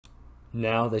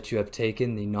Now that you have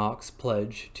taken the Knox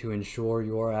Pledge to ensure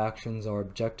your actions are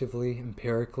objectively,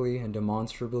 empirically, and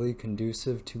demonstrably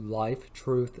conducive to life,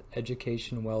 truth,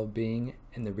 education, well-being,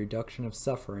 and the reduction of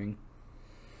suffering,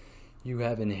 you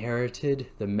have inherited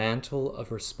the mantle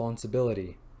of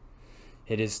responsibility.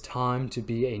 It is time to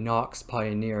be a Knox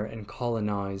pioneer and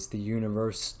colonize the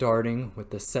universe, starting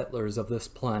with the settlers of this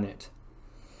planet.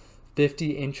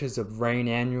 50 inches of rain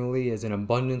annually is an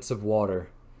abundance of water.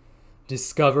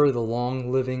 Discover the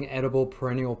long-living edible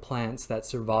perennial plants that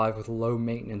survive with low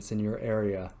maintenance in your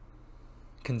area.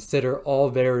 Consider all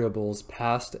variables,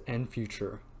 past and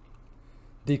future.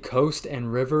 The coast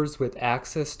and rivers with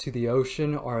access to the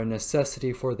ocean are a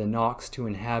necessity for the Knox to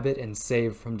inhabit and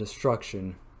save from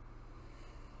destruction.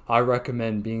 I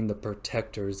recommend being the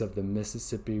protectors of the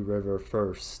Mississippi River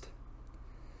first.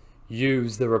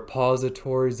 Use the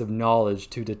repositories of knowledge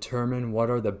to determine what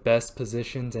are the best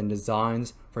positions and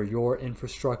designs for your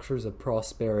infrastructures of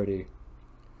prosperity.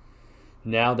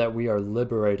 Now that we are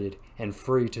liberated and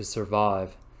free to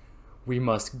survive, we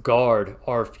must guard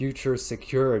our future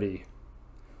security.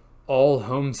 All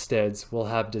homesteads will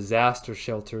have disaster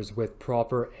shelters with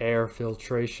proper air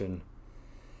filtration.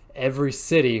 Every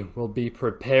city will be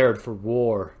prepared for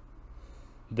war.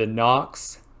 The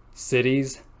Knox,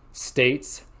 cities,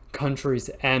 states, countries,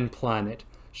 and planet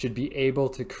should be able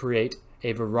to create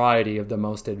a variety of the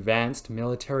most advanced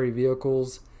military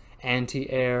vehicles,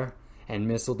 anti-air, and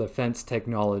missile defense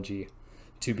technology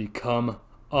to become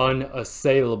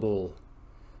unassailable.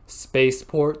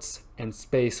 Spaceports and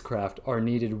spacecraft are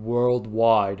needed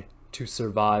worldwide to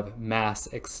survive mass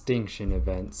extinction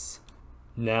events.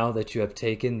 Now that you have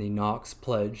taken the Knox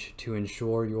Pledge to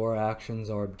ensure your actions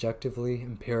are objectively,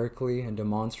 empirically, and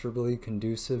demonstrably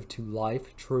conducive to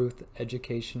life, truth,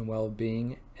 education,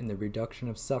 well-being, and the reduction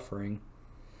of suffering,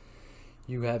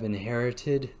 you have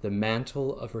inherited the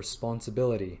mantle of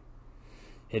responsibility.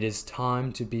 It is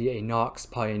time to be a Knox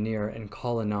pioneer and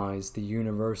colonize the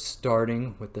universe,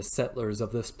 starting with the settlers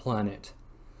of this planet.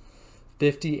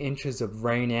 50 inches of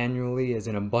rain annually is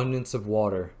an abundance of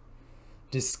water.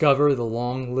 Discover the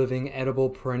long-living edible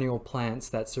perennial plants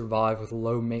that survive with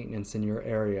low maintenance in your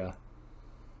area.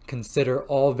 Consider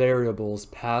all variables,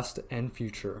 past and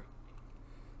future.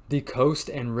 The coast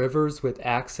and rivers with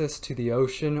access to the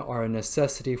ocean are a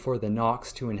necessity for the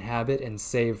Knox to inhabit and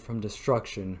save from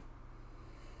destruction.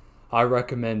 I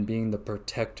recommend being the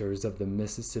protectors of the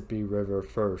Mississippi River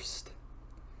first.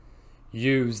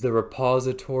 Use the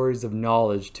repositories of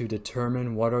knowledge to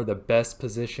determine what are the best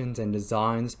positions and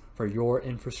designs for your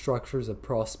infrastructures of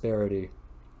prosperity.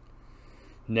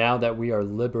 Now that we are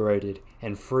liberated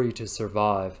and free to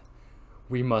survive,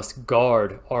 we must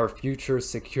guard our future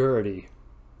security.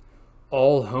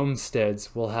 All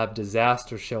homesteads will have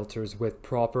disaster shelters with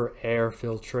proper air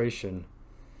filtration.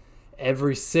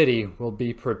 Every city will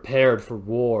be prepared for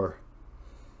war.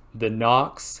 The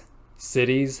Knox,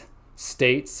 cities,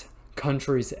 states,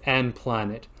 countries, and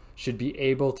planet should be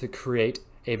able to create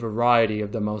a variety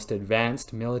of the most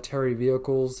advanced military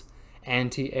vehicles,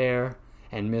 anti-air,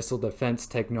 and missile defense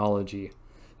technology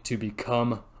to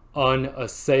become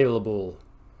unassailable.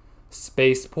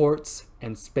 Spaceports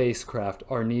and spacecraft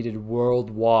are needed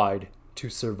worldwide to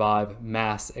survive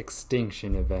mass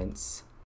extinction events.